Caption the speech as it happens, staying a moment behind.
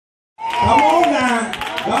Come on now.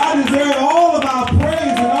 God deserves all of our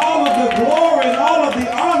praise and all of the glory and all of the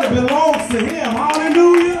honor belongs to him.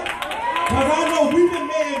 Hallelujah. Because I know weeping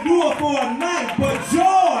may endure for a night, but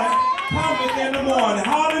joy cometh in the morning.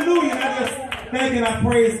 Hallelujah. And I just thank and I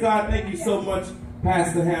praise God. Thank you so much,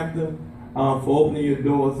 Pastor Hampton, for opening your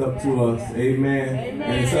doors up to us. Amen. Amen.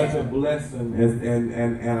 And it's such a blessing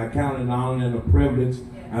and I count it an honor and a privilege.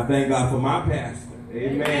 I thank God for my pastor.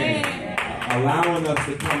 Amen. Allowing us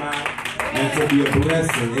to come out and to be a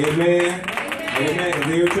blessing. Amen. Amen. Because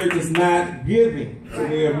their church is not giving to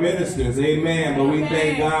their ministers. Amen. But we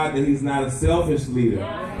thank God that he's not a selfish leader.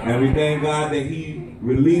 And we thank God that he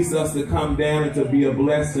released us to come down and to be a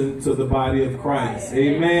blessing to the body of Christ.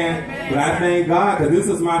 Amen. But I thank God because this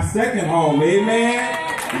is my second home.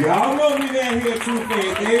 Amen. Y'all know me down here, True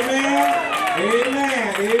Faith. Amen.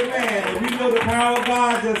 Amen. Amen. And we know the power of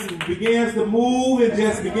God just begins to move and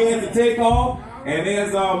just begins to take off. And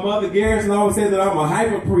as Mother Garrison always says that I'm a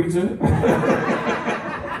hyper preacher.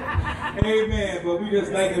 Amen. But we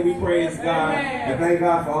just thank and we praise God. And thank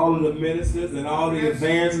God for all of the ministers and all the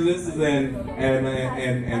evangelists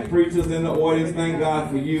and preachers in the audience. Thank God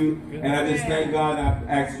for you. And I just thank God.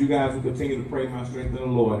 I ask you guys to continue to pray my strength in the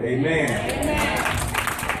Lord. Amen. Amen.